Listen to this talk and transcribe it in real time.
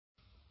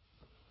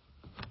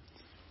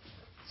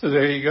So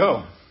there you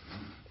go.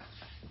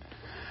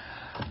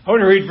 I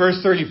want to read verse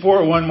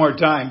 34 one more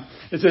time.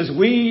 It says,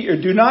 "We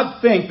do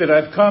not think that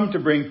I've come to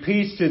bring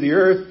peace to the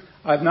earth.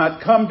 I've not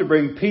come to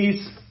bring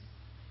peace,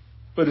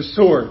 but a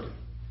sword."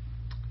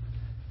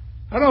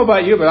 I don't know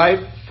about you, but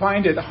I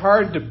find it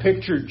hard to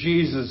picture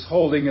Jesus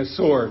holding a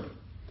sword.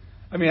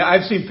 I mean,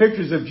 I've seen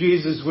pictures of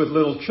Jesus with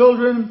little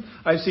children.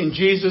 I've seen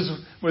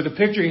Jesus with a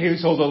picture, he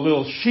was holding a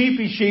little sheep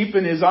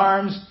in his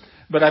arms.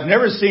 But I've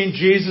never seen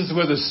Jesus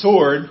with a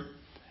sword.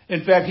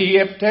 In fact, he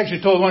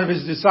actually told one of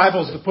his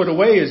disciples to put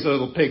away his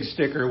little pig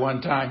sticker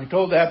one time. He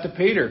told that to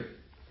Peter.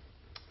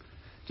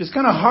 Just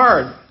kind of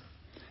hard.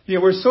 You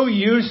know, we're so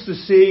used to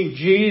seeing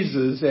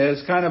Jesus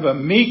as kind of a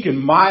meek and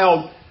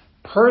mild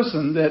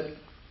person that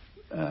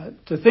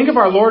to think of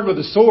our Lord with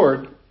a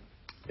sword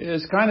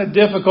is kind of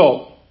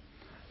difficult.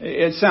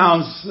 It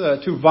sounds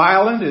too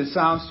violent. It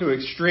sounds too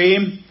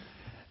extreme.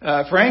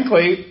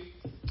 Frankly,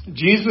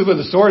 Jesus with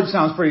a sword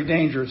sounds pretty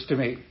dangerous to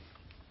me.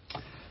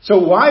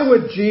 So why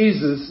would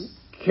Jesus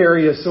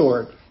carry a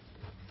sword?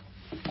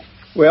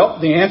 Well,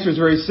 the answer is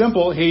very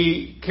simple.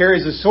 He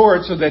carries a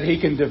sword so that he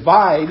can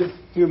divide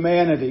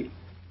humanity.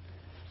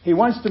 He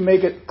wants to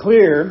make it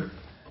clear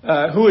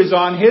who is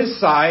on his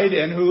side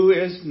and who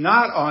is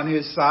not on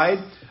his side.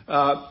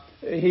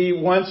 He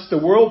wants the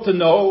world to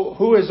know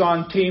who is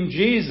on Team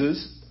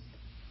Jesus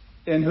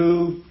and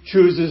who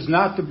chooses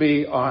not to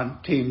be on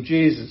Team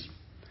Jesus.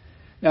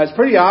 Now, it's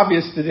pretty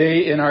obvious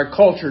today in our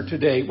culture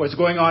today, what's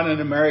going on in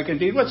America,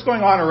 indeed what's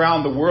going on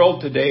around the world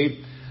today,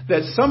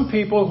 that some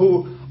people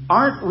who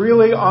aren't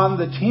really on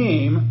the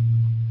team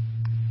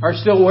are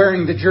still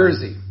wearing the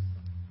jersey.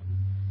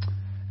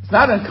 It's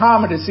not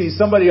uncommon to see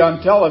somebody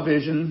on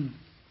television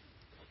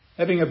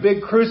having a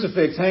big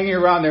crucifix hanging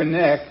around their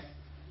neck,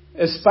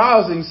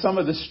 espousing some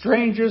of the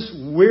strangest,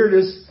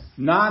 weirdest,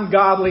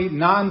 non-godly,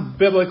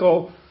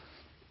 non-biblical.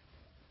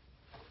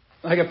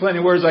 I got plenty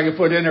of words I could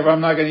put in there, but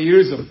I'm not going to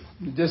use them.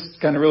 It just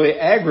kind of really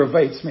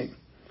aggravates me.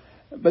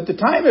 But the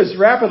time is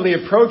rapidly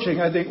approaching,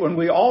 I think, when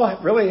we all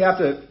really have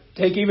to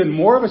take even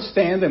more of a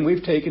stand than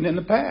we've taken in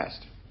the past.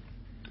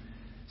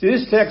 See,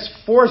 this text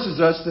forces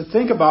us to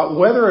think about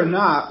whether or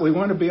not we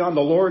want to be on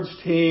the Lord's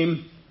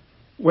team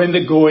when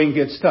the going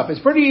gets tough.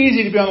 It's pretty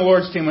easy to be on the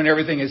Lord's team when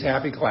everything is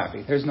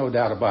happy-clappy. There's no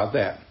doubt about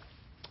that.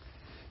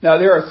 Now,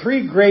 there are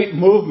three great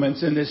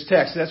movements in this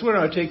text. That's what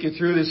I'm going to take you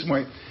through this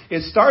morning.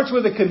 It starts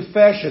with a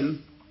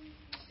confession.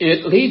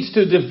 It leads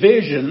to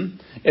division.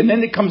 And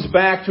then it comes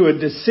back to a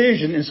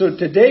decision. And so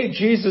today,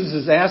 Jesus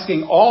is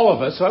asking all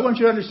of us. So I want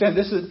you to understand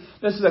this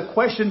is a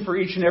question for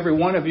each and every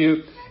one of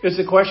you. It's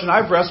a question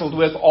I've wrestled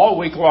with all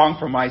week long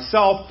for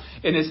myself.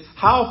 And it's,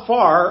 how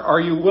far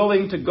are you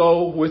willing to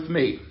go with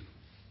me?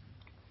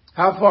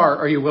 How far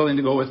are you willing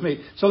to go with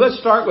me? So let's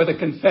start with a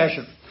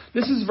confession.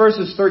 This is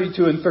verses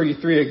 32 and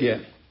 33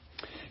 again.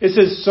 It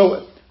says,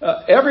 so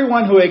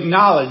everyone who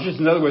acknowledges,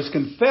 in other words,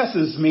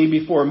 confesses me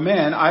before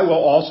men, I will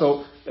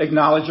also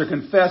acknowledge or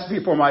confess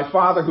before my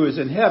Father who is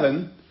in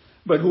heaven.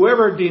 But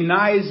whoever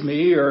denies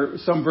me, or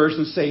some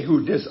versions say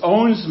who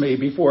disowns me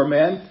before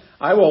men,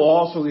 I will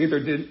also either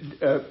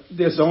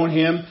disown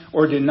him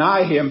or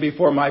deny him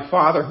before my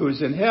Father who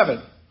is in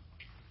heaven.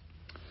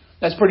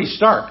 That's pretty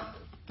stark.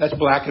 That's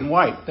black and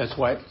white. That's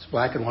why it's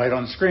black and white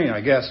on the screen,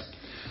 I guess.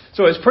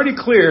 So it's pretty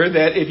clear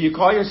that if you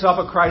call yourself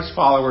a Christ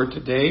follower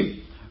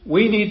today,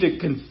 we need to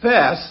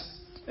confess,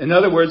 in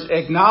other words,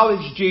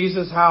 acknowledge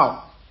Jesus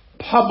how?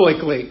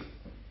 Publicly.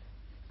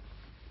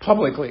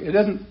 Publicly. It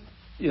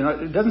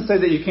doesn't say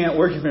that you can't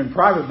worship Him in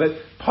private, but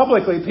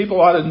publicly people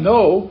ought to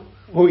know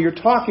who you're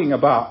talking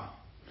about.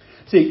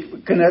 See,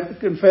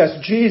 confess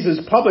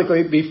Jesus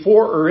publicly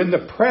before or in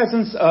the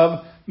presence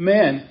of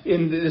men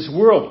in this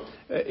world.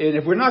 And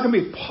if we're not going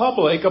to be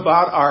public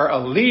about our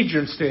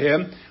allegiance to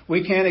Him,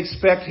 we can't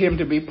expect Him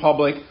to be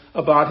public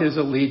about His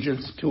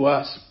allegiance to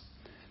us.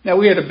 Now,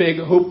 we had a big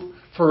hoop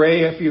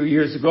foray a few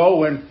years ago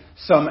when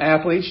some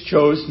athletes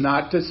chose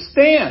not to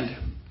stand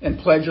and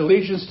pledge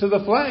allegiance to the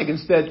flag.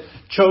 Instead,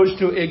 chose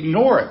to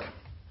ignore it.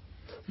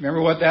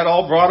 Remember what that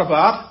all brought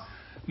about?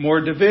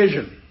 More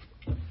division.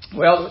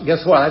 Well,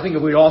 guess what? I think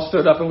if we all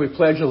stood up and we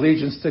pledged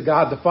allegiance to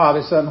God, the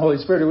Father, Son, and Holy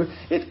Spirit,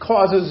 it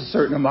causes a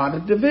certain amount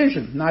of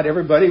division. Not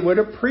everybody would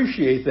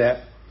appreciate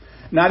that.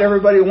 Not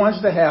everybody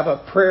wants to have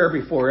a prayer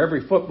before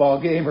every football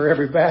game or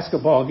every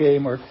basketball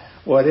game or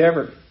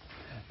whatever.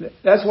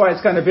 That's why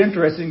it's kind of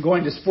interesting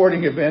going to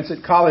sporting events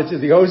at College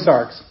of the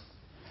Ozarks.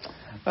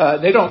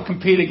 They don't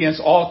compete against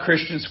all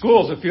Christian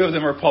schools. A few of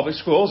them are public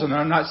schools, and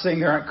I'm not saying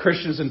there aren't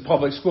Christians in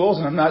public schools,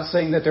 and I'm not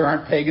saying that there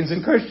aren't pagans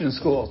in Christian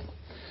schools.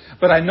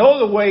 But I know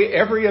the way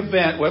every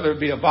event, whether it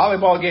be a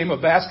volleyball game, a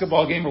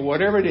basketball game, or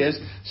whatever it is,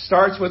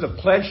 starts with a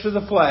pledge to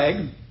the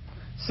flag,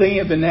 singing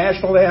of the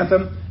national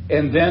anthem,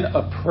 and then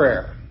a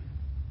prayer.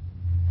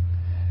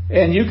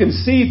 And you can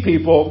see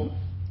people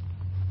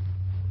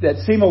that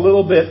seem a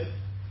little bit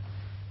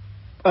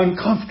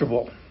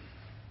uncomfortable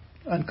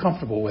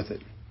with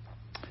it.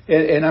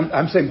 And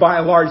I'm saying by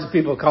and large, the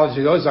people at College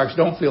of the Ozarks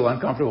don't feel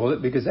uncomfortable with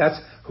it because that's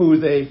who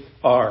they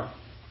are.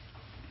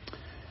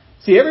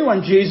 See,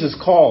 everyone Jesus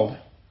called,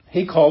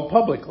 He called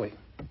publicly.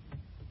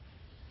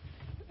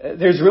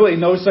 there's really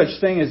no such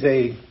thing as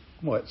a,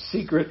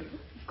 secret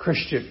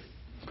Christian.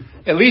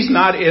 At least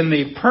not in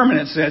the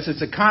permanent sense.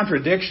 It's a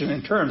contradiction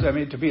in terms. I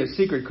mean, to be a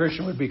secret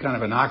Christian would be kind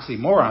of an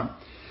oxymoron.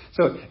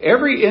 So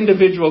every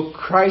individual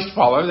Christ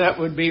follower, that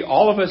would be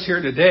all of us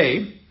here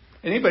today,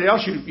 anybody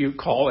else you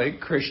call a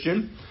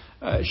Christian,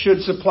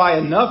 should supply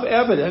enough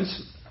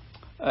evidence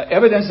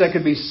that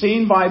could be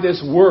seen by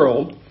this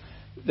world,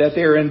 that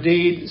they're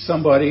indeed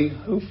somebody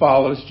who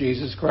follows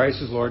Jesus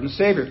Christ as Lord and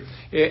Savior.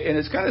 And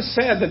it's kind of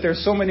sad that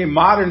there's so many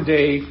modern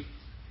day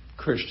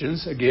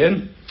Christians,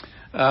 again,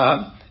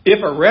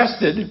 if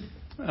arrested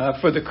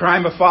for the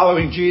crime of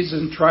following Jesus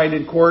and tried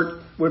in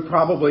court, would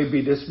probably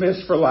be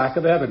dismissed for lack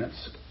of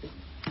evidence.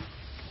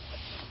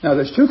 Now,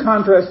 there's two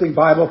contrasting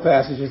Bible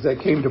passages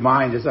that came to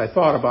mind as I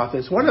thought about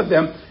this. One of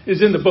them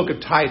is in the book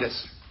of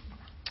Titus.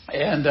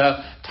 And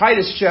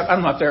Titus, I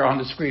don't know if they're on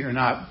the screen or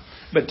not,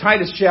 but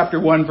Titus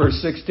chapter 1,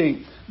 verse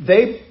 16.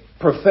 They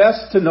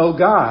profess to know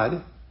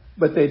God,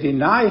 but they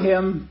deny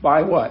Him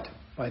by what?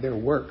 By their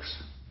works.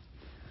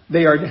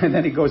 They are, and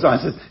then he goes on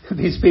and says,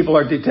 these people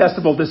are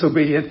detestable,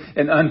 disobedient,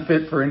 and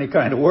unfit for any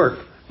kind of work.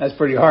 That's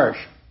pretty harsh.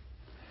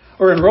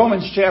 Or in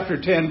Romans chapter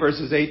 10,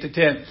 verses 8 to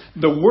 10,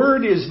 the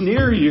word is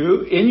near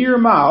you, in your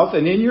mouth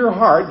and in your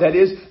heart. That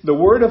is the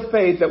word of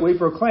faith that we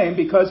proclaim,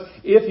 because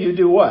if you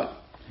do what?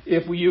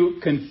 If you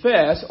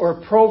confess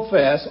or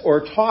profess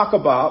or talk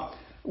about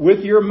with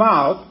your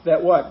mouth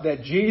that what?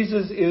 That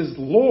Jesus is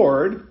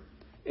Lord,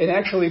 and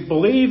actually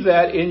believe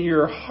that in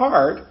your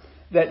heart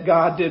that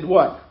God did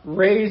what?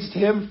 Raised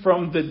Him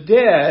from the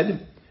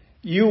dead,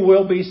 you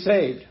will be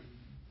saved.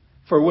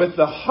 For with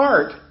the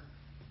heart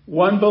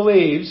one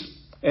believes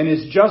and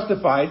is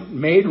justified,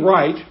 made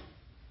right,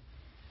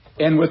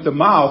 and with the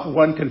mouth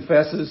one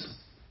confesses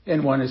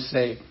and one is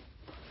saved.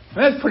 And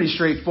that's pretty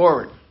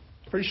straightforward.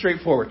 Pretty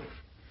straightforward.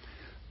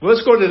 Well,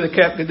 let's go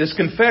to this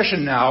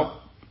confession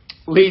now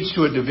leads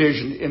to a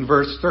division in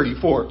verse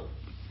 34.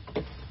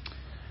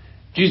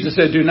 Jesus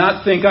said, do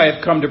not think I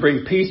have come to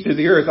bring peace to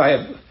the earth. I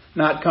have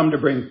not come to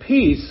bring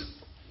peace,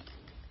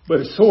 but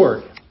a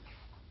sword.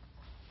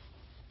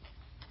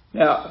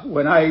 Now,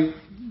 when I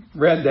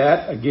read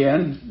that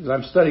again, as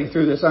I'm studying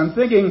through this, I'm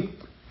thinking,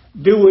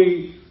 do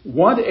we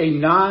want a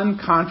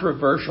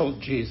non-controversial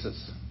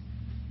Jesus?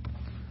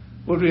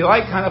 Would we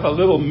like kind of a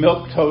little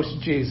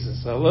milquetoast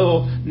Jesus, a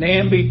little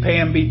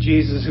namby-pamby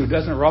Jesus who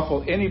doesn't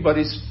ruffle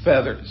anybody's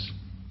feathers?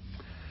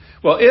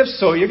 Well, if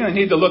so, you're going to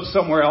need to look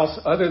somewhere else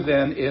other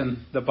than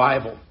in the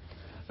Bible.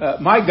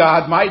 My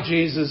God, my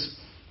Jesus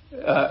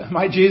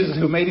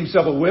who made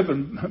himself a whip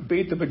and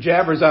beat the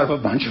pajabbers out of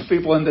a bunch of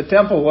people in the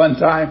temple one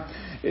time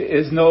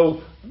is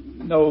no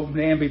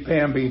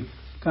namby-pamby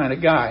kind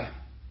of guy.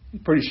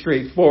 Pretty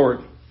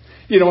straightforward.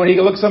 You know, when he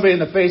can look somebody in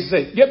the face and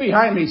say, get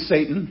behind me,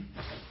 Satan.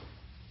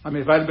 I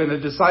mean, if I'd been a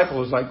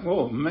disciple, it's like,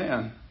 oh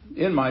man,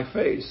 in my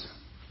face.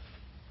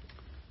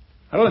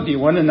 I don't know, do you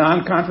want a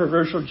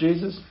non-controversial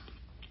Jesus?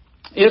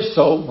 If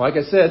so, like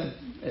I said,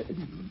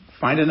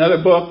 find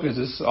another book, because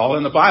it's all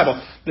in the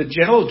Bible. The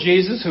gentle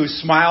Jesus who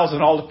smiles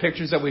in all the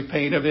pictures that we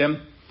paint of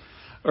him,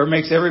 or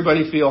makes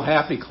everybody feel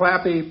happy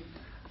clappy,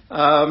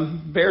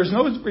 bears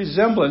no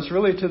resemblance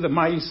really to the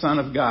mighty Son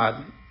of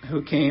God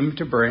who came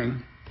to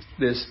bring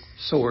this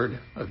sword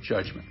of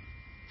judgment.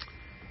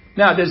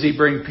 Now, does he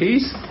bring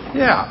peace?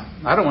 Yeah.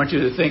 I don't want you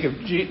to think of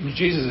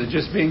Jesus as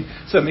just being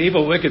some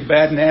evil, wicked,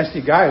 bad,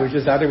 nasty guy who's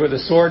just out there with a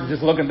sword and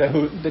just looking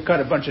to cut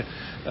a bunch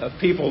of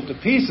people to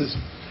pieces.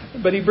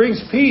 But he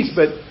brings peace,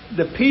 but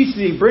the peace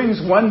that he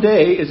brings one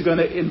day is going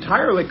to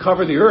entirely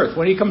cover the earth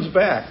when he comes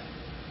back.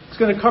 It's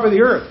going to cover the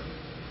earth.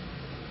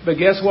 But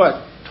guess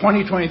what?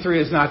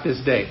 2023 is not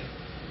this day.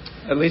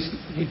 At least,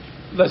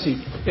 unless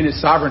he, in his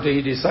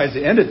sovereignty, he decides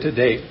to end it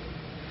today.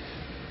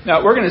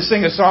 Now, we're going to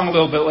sing a song a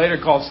little bit later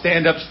called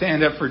Stand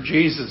Up for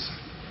Jesus.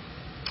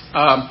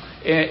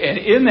 And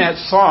in that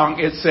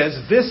song, it says,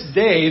 this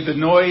day the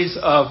noise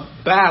of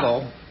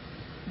battle,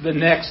 the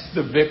next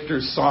the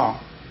victor's song.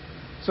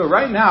 So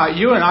right now,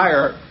 you and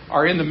I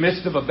are in the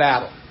midst of a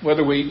battle.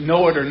 Whether we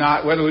know it or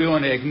not, whether we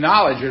want to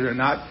acknowledge it or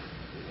not,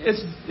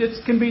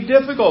 it can be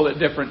difficult at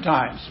different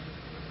times.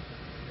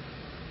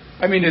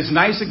 I mean, as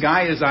nice a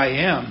guy as I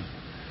am,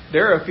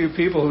 there are a few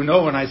people who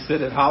know when I sit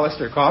at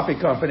Hollister Coffee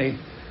Company,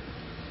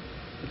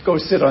 go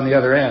sit on the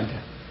other end.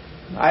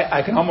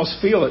 I can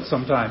almost feel it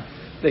sometimes.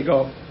 They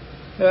go,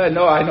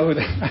 no, I know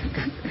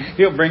that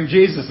he'll bring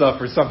Jesus up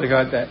or something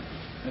like that.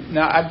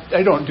 Now,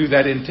 I don't do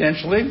that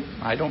intentionally.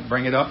 I don't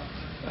bring it up.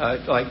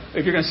 Like,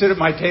 if you're going to sit at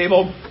my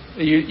table,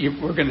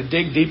 we're going to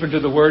dig deep into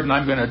the Word, and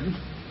I'm going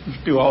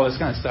to do all this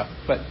kind of stuff.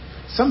 But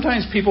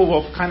sometimes people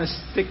will kind of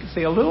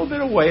stay a little bit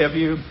away of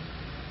you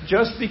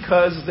just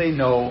because they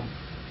know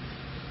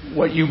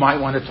what you might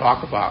want to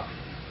talk about.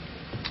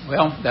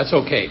 Well, that's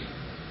okay.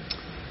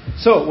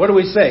 So, what do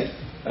we say?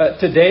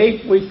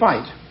 Today, we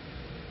fight.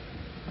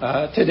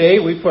 Today,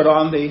 we put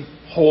on the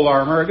whole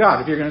armor of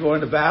God. If you're going to go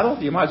into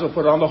battle, you might as well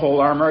put on the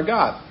whole armor of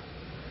God.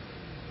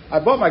 I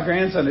bought my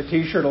grandson a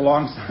T-shirt a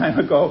long time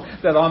ago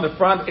that on the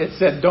front it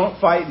said, don't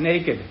fight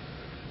naked.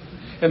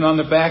 And on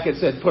the back it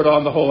said, put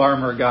on the whole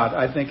armor of God.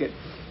 I think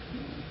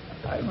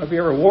I don't know if he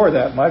ever wore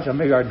that much.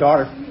 Maybe our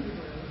daughter,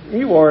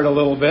 he wore it a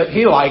little bit.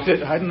 He liked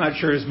it. I'm not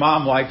sure his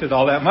mom liked it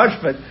all that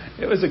much, but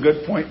it was a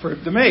good point for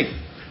him to make.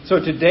 So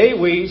today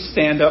we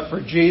stand up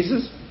for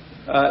Jesus,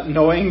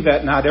 knowing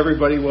that not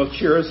everybody will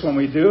cheer us when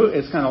we do.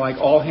 It's kind of like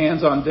all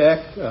hands on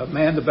deck,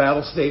 man the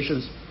battle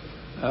stations,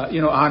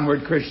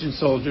 onward Christian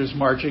soldiers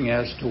marching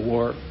as to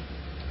war.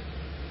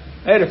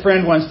 I had a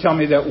friend once tell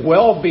me that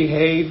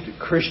well-behaved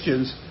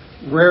Christians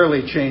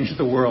rarely change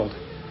the world.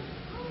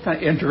 Kind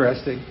of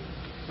interesting.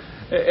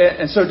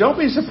 And so don't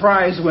be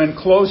surprised when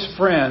close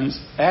friends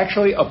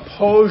actually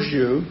oppose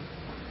you,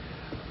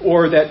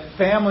 or that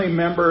family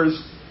members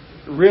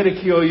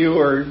ridicule you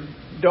or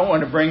don't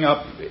want to bring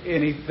up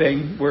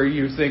anything where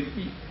you think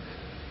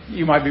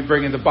you might be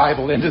bringing the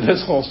Bible into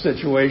this whole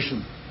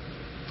situation.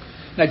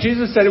 Now,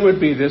 Jesus said it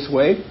would be this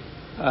way.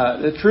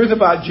 The truth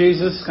about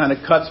Jesus kind of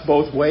cuts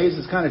both ways.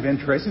 It's kind of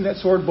interesting. That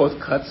sword both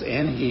cuts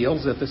and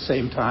heals at the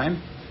same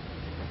time.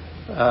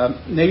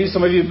 Maybe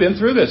some of you have been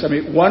through this. I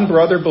mean, one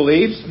brother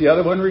believes, the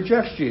other one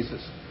rejects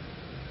Jesus.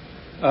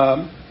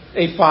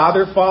 A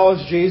father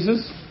follows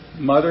Jesus,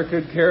 mother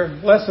could care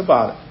less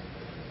about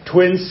it.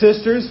 Twin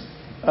sisters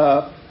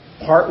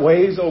part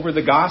ways over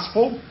the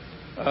gospel.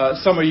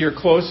 Some of your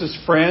closest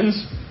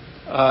friends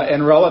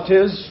and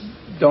relatives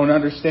don't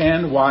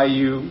understand why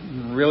you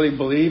really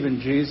believe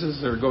in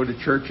Jesus or go to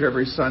church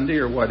every Sunday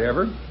or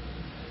whatever.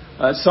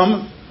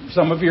 Some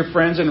of your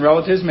friends and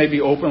relatives may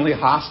be openly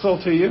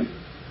hostile to you.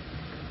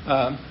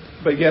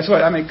 But guess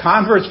what? I mean,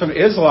 converts from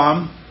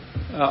Islam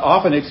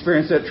often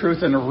experience that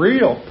truth in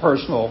real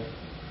personal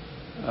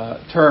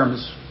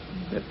terms.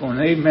 That when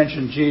they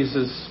mention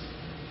Jesus,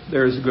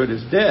 they're as good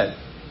as dead.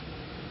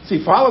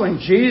 See, following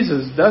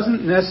Jesus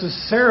doesn't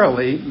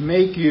necessarily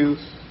make you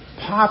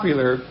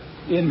popular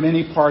in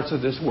many parts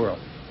of this world.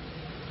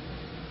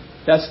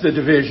 That's the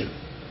division.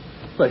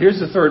 But here's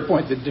the third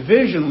point. The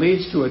division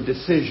leads to a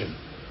decision.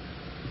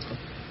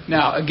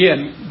 Now,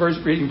 again,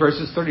 reading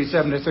verses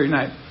 37 to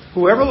 39.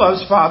 Whoever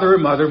loves father or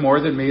mother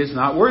more than me is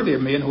not worthy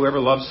of me, and whoever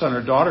loves son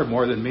or daughter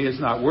more than me is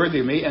not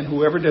worthy of me, and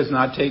whoever does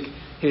not take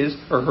his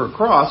or her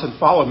cross and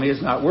follow me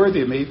is not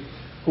worthy of me.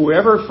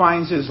 Whoever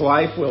finds his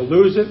life will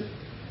lose it,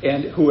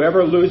 and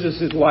whoever loses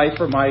his life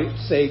for my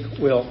sake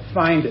will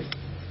find it.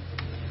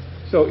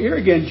 So here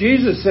again,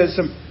 Jesus says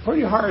some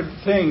pretty hard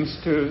things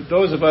to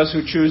those of us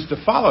who choose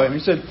to follow him. He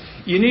said,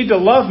 you need to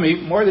love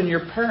me more than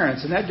your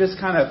parents. And that just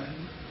kind of,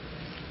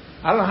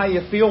 I don't know how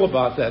you feel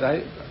about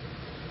that.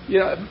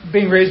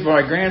 Being raised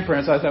by my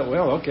grandparents, I thought,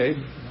 well, okay,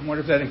 I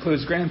wonder if that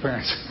includes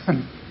grandparents.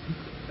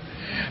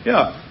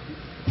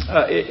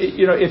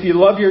 If you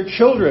love your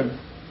children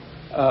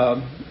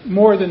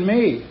more than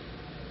me,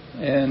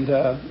 and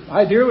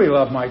I dearly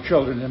love my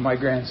children and my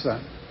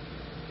grandson,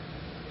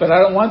 but I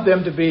don't want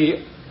them to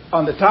be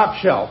on the top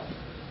shelf.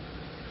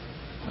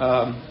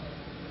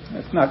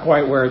 That's not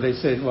quite where they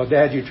say, well,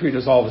 Dad, you treat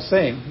us all the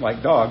same,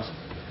 like dogs.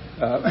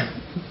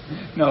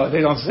 No,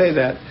 they don't say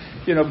that.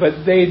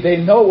 But they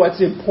know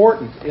what's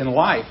important in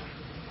life.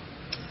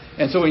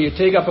 And so when you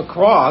take up a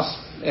cross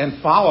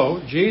and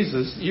follow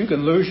Jesus, you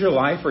can lose your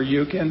life or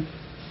you can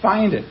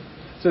find it.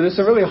 So there's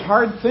some really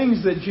hard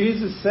things that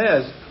Jesus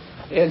says,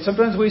 and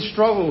sometimes we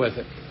struggle with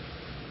it.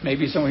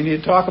 Maybe something we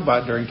need to talk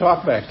about during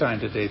talkback time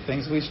today.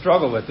 Things we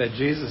struggle with that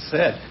Jesus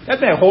said.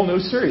 That'd be a whole new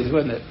series,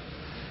 wouldn't it?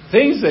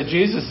 Things that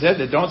Jesus said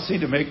that don't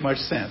seem to make much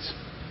sense.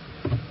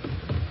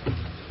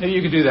 Maybe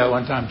you could do that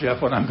one time,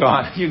 Jeff, when I'm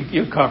gone.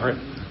 You cover it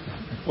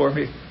for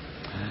me.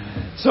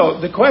 So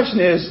the question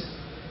is,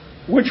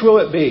 which will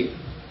it be?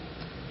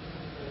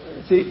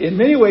 See, in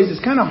many ways,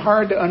 it's kind of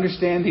hard to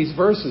understand these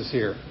verses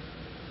here.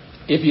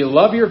 If you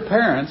love your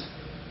parents,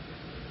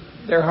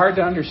 they're hard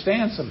to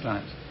understand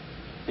sometimes.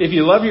 If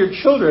you love your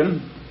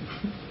children,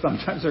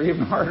 sometimes they're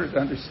even harder to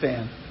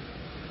understand.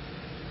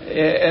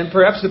 And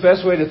perhaps the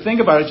best way to think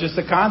about it is just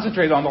to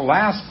concentrate on the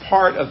last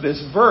part of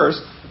this verse.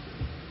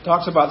 It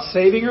talks about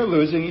saving or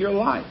losing your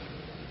life.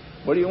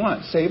 What do you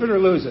want? Save it or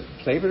lose it?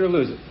 Save it or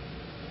lose it?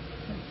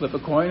 Flip a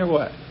coin or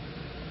what?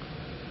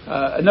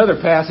 Another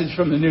passage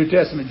from the New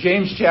Testament,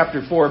 James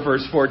chapter 4,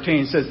 verse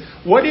 14 says,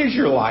 what is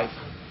your life?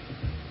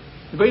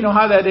 Anybody know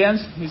how that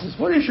ends? He says,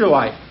 what is your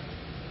life?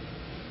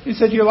 He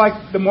said, you're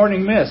like the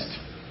morning mist.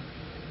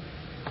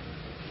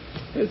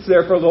 It's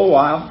there for a little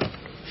while,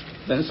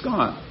 then it's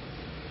gone.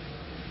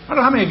 I don't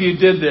know how many of you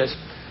did this.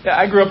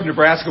 I grew up in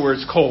Nebraska where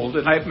it's cold,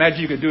 and I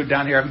imagine you could do it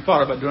down here. I haven't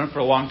thought about doing it for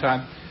a long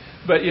time.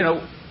 But,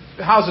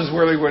 houses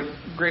really were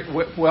great,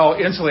 well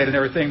insulated and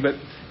everything. But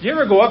do you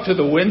ever go up to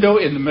the window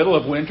in the middle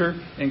of winter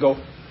and go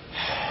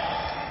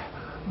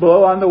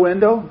blow on the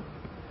window?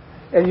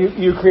 And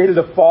you created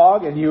a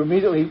fog, and you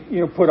immediately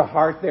put a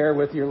heart there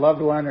with your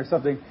loved one or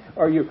something.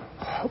 Or you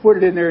put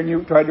it in there and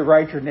you tried to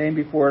write your name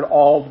before it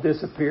all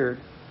disappeared.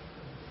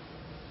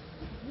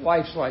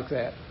 Life's like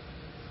that.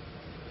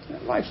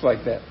 Life's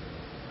like that.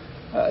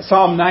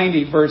 Psalm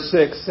 90, verse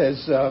 6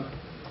 says,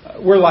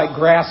 we're like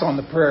grass on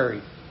the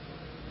prairie.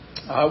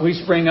 We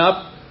spring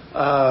up,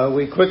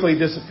 we quickly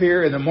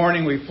disappear. In the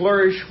morning we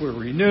flourish, we're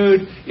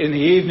renewed. In the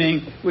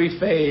evening we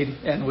fade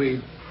and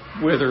we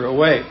wither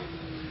away.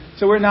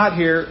 So we're not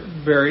here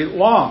very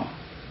long.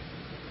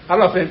 I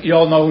don't know if you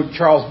all know who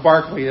Charles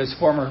Barkley is,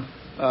 former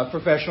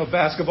professional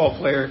basketball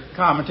player,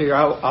 commentator.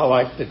 I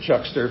like the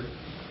Chuckster.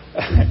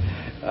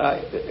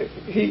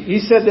 He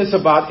said this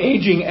about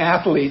aging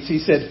athletes. He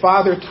said,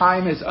 "Father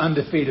Time is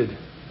undefeated."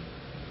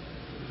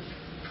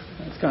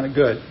 That's kind of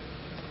good.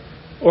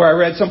 Or I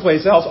read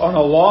someplace else, on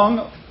a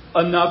long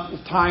enough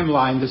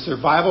timeline, the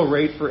survival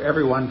rate for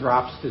everyone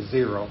drops to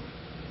 0.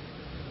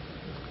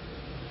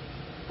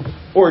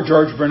 Or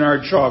George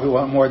Bernard Shaw, if you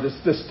want more. The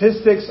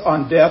statistics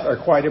on death are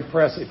quite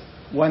impressive.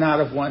 1 out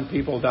of 1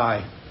 people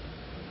die.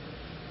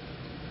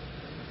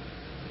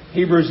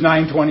 Hebrews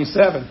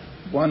 9:27.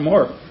 One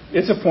more.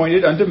 It's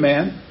appointed unto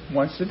man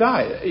once to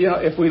die.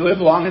 If we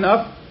live long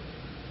enough,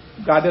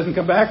 God doesn't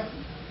come back,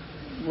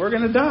 we're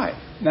going to die.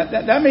 Now,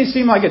 that may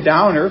seem like a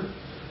downer,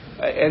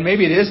 and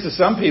maybe it is to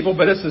some people,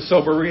 but it's the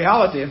sober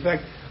reality. In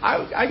fact,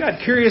 I got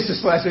curious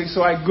this last week,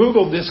 so I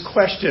Googled this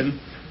question: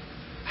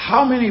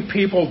 how many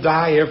people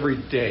die every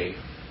day?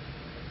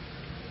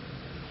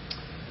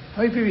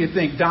 How many people do you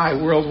think die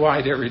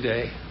worldwide every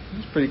day?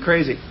 It's pretty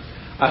crazy.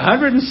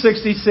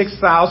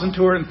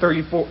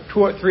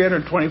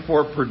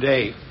 166,324 per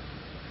day.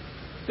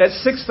 That's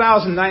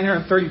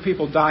 6,930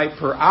 people die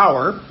per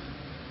hour,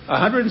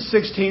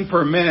 116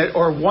 per minute,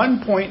 or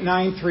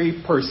 1.93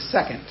 per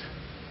second.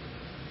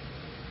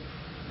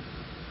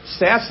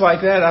 Stats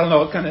like that, I don't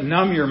know, kind of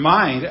numb your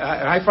mind.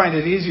 I find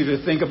it easier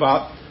to think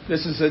about.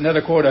 This is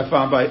another quote I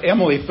found by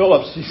Emily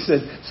Phillips. She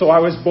said, "So I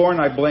was born,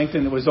 I blinked,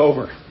 and it was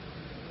over."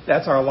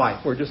 That's our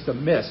life. We're just a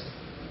mist.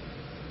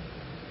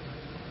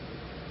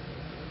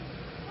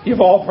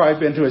 You've all probably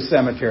been to a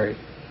cemetery.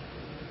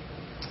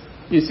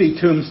 You see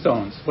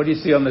tombstones. What do you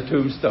see on the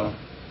tombstone?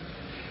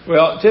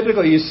 Well,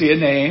 typically you see a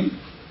name,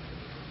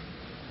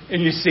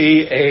 and you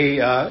see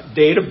a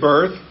date of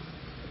birth,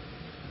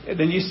 and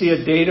then you see a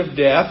date of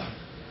death,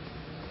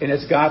 and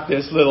it's got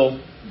this little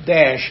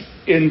dash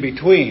in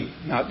between.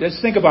 Now,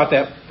 just think about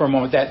that for a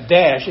moment, that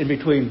dash in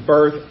between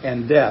birth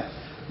and death.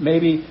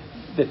 Maybe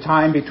the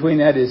time between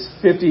that is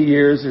 50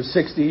 years or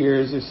 60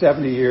 years or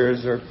 70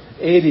 years or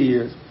 80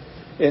 years.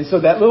 And so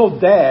that little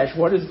dash,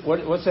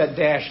 what's that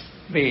dash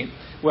mean?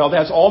 Well,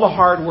 that's all the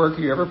hard work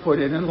you ever put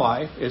in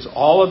life. It's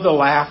all of the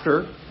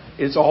laughter.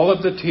 It's all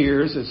of the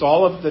tears. It's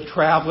all of the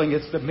traveling.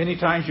 It's the many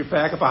times you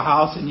pack up a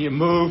house and you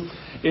move.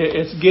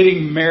 It's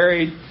getting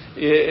married.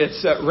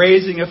 It's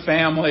raising a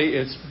family.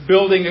 It's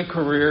building a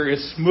career.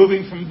 It's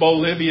moving from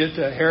Bolivia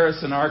to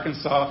Harrison,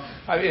 Arkansas.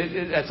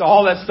 That's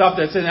all that stuff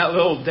that's in that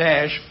little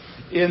dash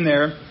in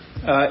there.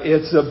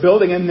 It's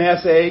building a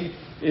nest egg.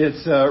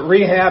 It's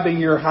rehabbing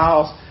your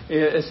house.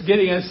 It's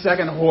getting a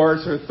second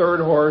horse or third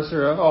horse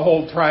or a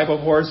whole tribe of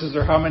horses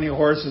or how many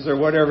horses or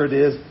whatever it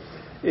is.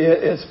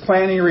 It's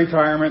planning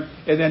retirement.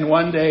 And then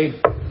one day,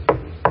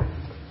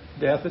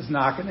 death is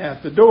knocking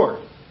at the door.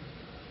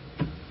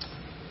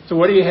 So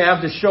what do you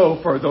have to show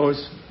for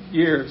those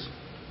years?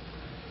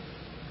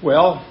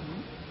 Well,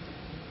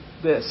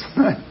 this.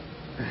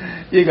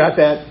 You got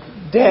that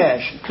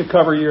dash to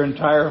cover your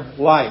entire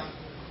life.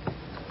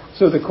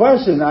 So the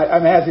question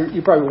I'm asking,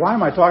 you probably, why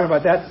am I talking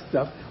about that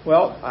stuff?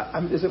 Well,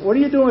 what are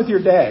you doing with your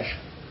dash?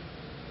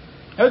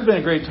 That would have been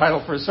a great title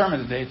for a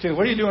sermon today, too.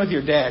 What are you doing with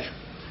your dash?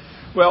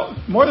 Well,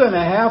 more than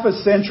a half a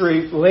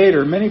century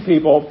later, many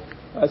people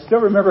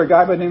still remember a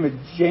guy by the name of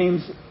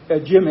Jim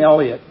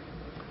Elliot.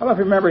 I don't know if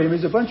you remember him.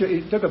 He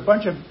took a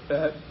bunch of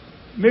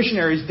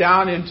missionaries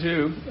down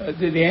into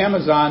the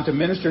Amazon to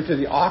minister to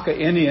the Auca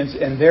Indians,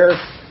 and there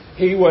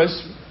he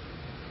was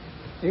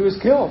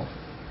killed.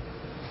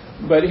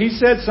 But he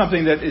said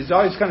something that has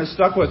always kind of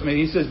stuck with me.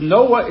 He says,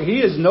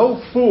 he is no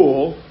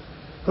fool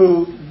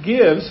who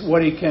gives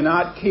what he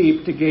cannot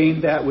keep to gain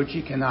that which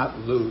he cannot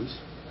lose.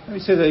 Let me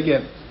say that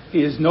again.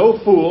 He is no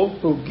fool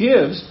who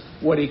gives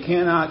what he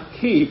cannot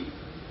keep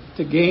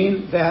to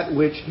gain that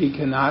which he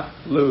cannot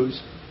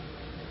lose.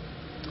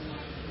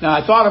 Now,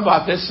 I thought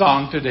about this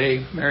song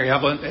today, Mary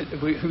Evelyn.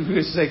 We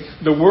say,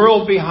 the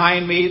world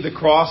behind me, the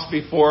cross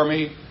before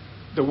me.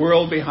 The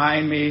world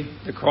behind me,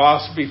 the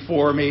cross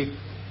before me.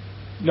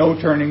 No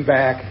turning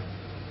back,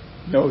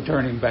 no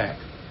turning back.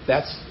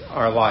 That's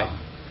our life.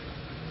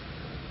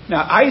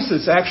 Now,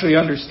 ISIS actually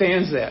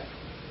understands that.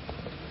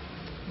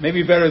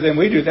 Maybe better than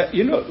we do. That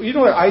you know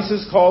what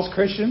ISIS calls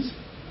Christians?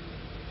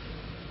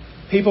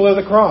 People of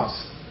the cross.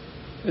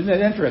 Isn't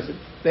that interesting?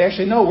 They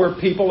actually know we're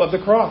people of the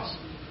cross.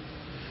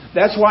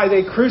 That's why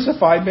they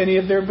crucified many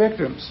of their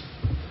victims.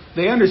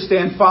 They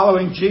understand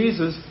following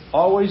Jesus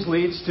always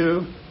leads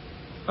to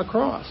a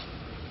cross.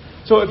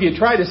 So if you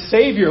try to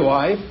save your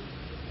life,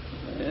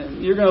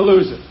 you're going to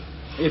lose it.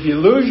 If you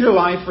lose your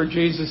life for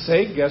Jesus'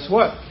 sake, guess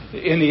what?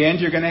 In the end,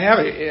 you're going to have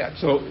it.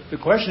 So the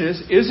question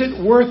is it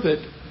worth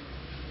it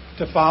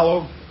to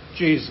follow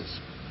Jesus?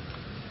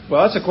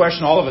 Well, that's a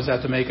question all of us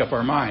have to make up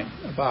our mind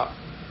about.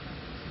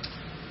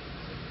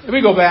 Let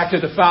me go back to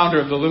the founder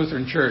of the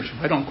Lutheran Church.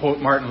 I don't quote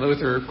Martin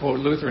Luther or quote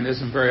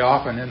Lutheranism very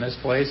often in this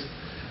place.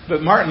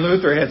 But Martin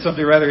Luther had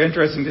something rather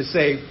interesting to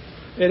say.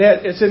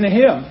 It's in the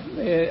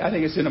hymn. I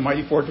think it's in the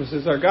Mighty Fortress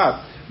is Our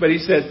God. But he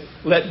said,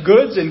 let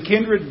goods and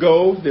kindred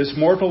go, this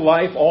mortal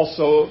life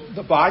also.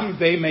 The body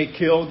they may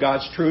kill,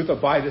 God's truth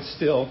abideth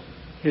still.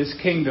 His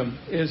kingdom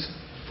is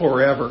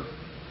forever.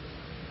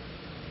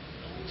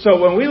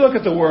 So when we look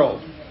at the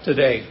world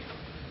today,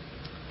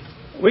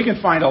 we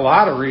can find a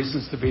lot of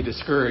reasons to be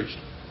discouraged.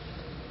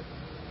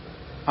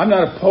 I'm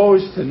not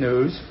opposed to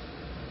news,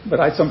 but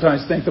I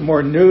sometimes think the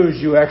more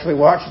news you actually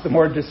watch, the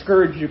more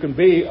discouraged you can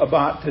be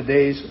about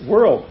today's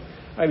world.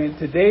 I mean,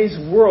 today's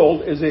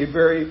world is a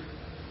very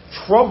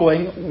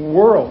troubling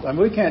world. I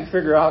mean, we can't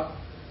figure out.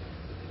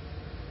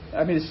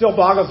 I mean, it still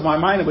boggles my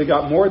mind that we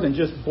got more than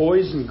just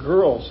boys and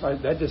girls.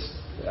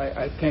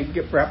 I can't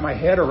wrap my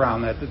head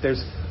around that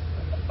there's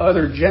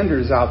other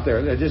genders out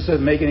there. That just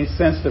doesn't make any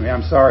sense to me.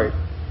 I'm sorry.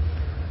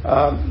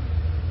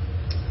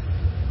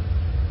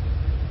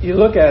 You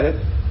look at it,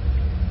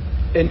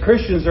 and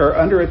Christians are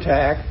under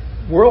attack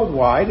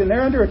worldwide, and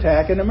they're under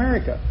attack in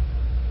America.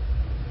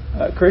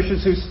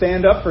 Christians who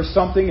stand up for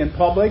something in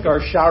public are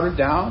shouted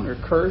down or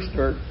cursed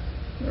or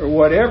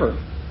whatever.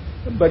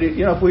 But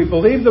if we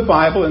believe the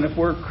Bible and if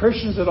we're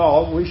Christians at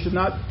all, we should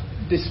not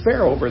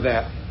despair over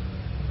that.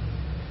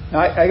 Now,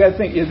 I got to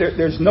think,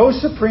 there's no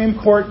Supreme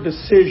Court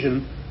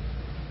decision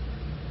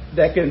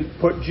that can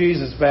put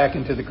Jesus back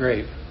into the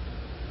grave.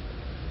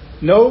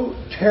 No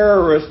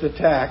terrorist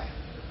attack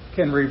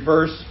can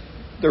reverse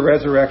the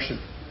resurrection.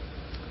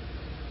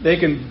 They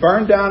can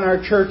burn down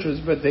our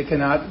churches, but they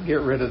cannot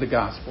get rid of the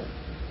gospel.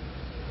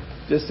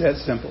 Just that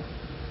simple.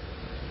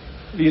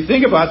 If you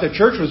think about it, the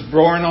church was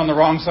born on the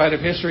wrong side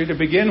of history to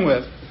begin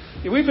with.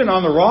 We've been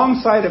on the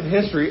wrong side of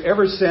history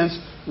ever since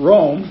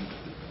Rome,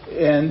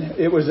 and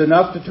it was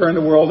enough to turn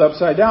the world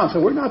upside down.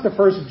 So we're not the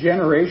first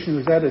generation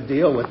who's had to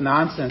deal with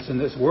nonsense in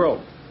this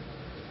world.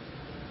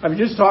 I mean,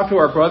 just talk to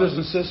our brothers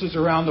and sisters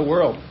around the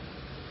world.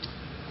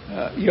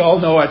 You all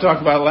know I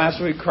talked about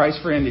last week, Christ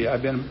for India.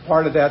 I've been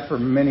part of that for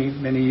many,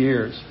 many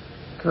years.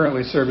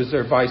 Currently serve as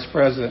their vice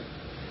president.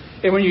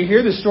 And when you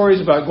hear the stories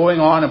about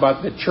going on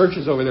about the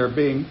churches over there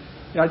being,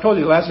 I told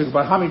you last week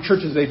about how many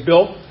churches they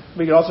built.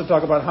 We could also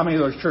talk about how many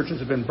of those churches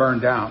have been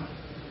burned down.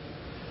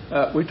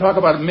 We talk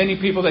about many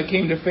people that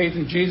came to faith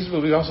in Jesus,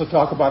 but we also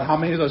talk about how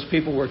many of those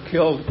people were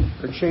killed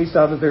or chased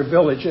out of their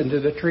village into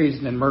the trees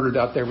and then murdered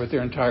out there with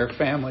their entire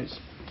families.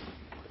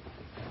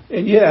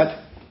 And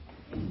yet,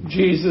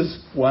 Jesus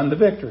won the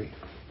victory.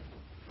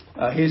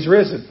 He's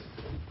risen.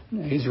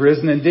 He's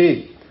risen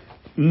indeed.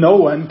 No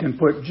one can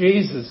put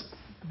Jesus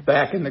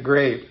back in the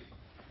grave.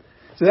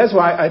 So that's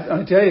why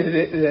I tell you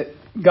that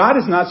God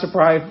is not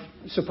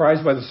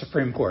surprised by the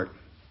Supreme Court.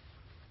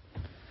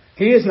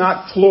 He is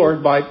not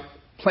floored by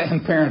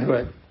Planned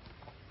Parenthood.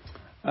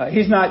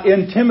 He's not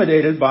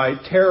intimidated by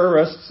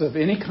terrorists of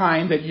any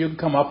kind that you can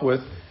come up with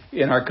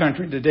in our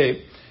country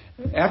today.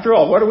 After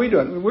all, what are we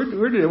doing?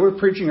 We're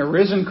preaching a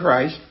risen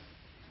Christ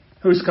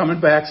who's coming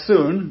back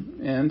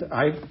soon, and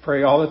I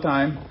pray all the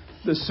time,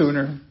 the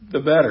sooner the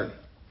better.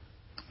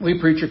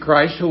 We preach a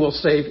Christ who will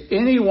save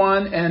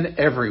anyone and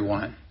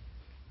everyone.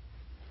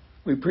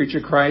 We preach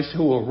a Christ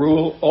who will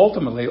rule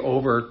ultimately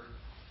over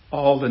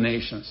all the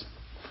nations.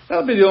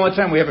 That'll be the only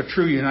time we have a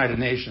true United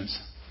Nations,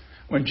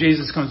 when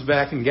Jesus comes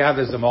back and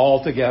gathers them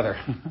all together.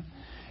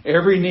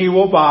 Every knee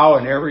will bow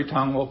and every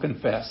tongue will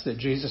confess that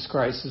Jesus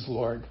Christ is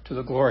Lord, to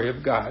the glory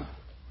of God.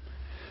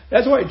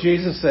 That's why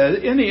Jesus said,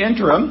 in the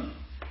interim,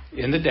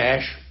 in the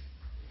dash,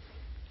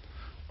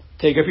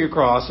 take up your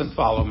cross and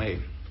follow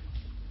me.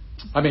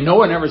 I mean, no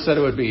one ever said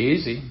it would be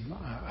easy.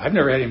 I've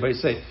never had anybody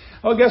say,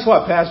 oh, guess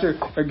what, Pastor?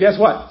 Or guess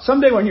what?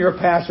 Someday when you're a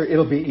pastor,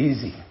 it'll be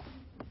easy.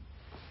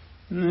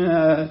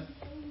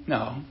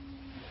 No.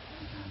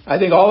 I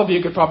think all of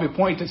you could probably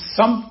point to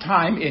some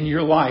time in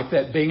your life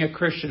that being a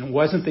Christian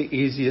wasn't the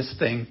easiest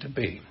thing to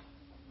be,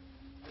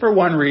 for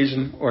one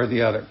reason or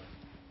the other.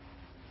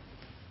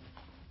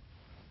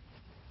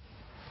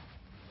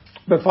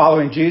 But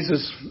following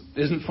Jesus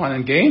isn't fun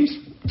and games.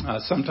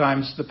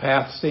 Sometimes the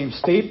path seems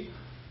steep,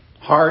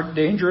 hard,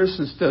 dangerous,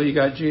 and still you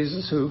got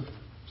Jesus who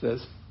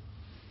says,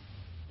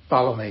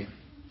 follow me,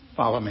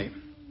 follow me.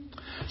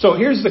 So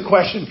here's the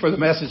question for the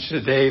message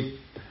today.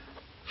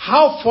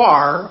 How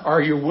far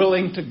are you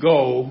willing to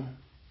go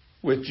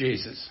with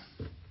Jesus?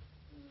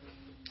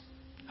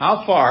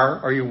 How far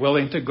are you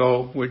willing to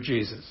go with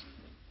Jesus?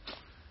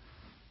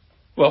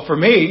 Well, for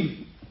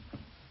me,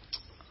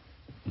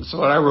 this is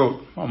what I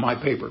wrote on my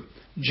paper.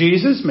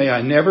 Jesus, may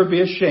I never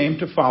be ashamed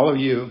to follow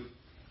you,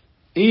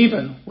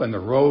 even when the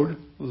road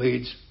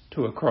leads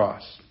to a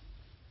cross.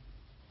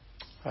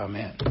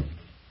 Amen.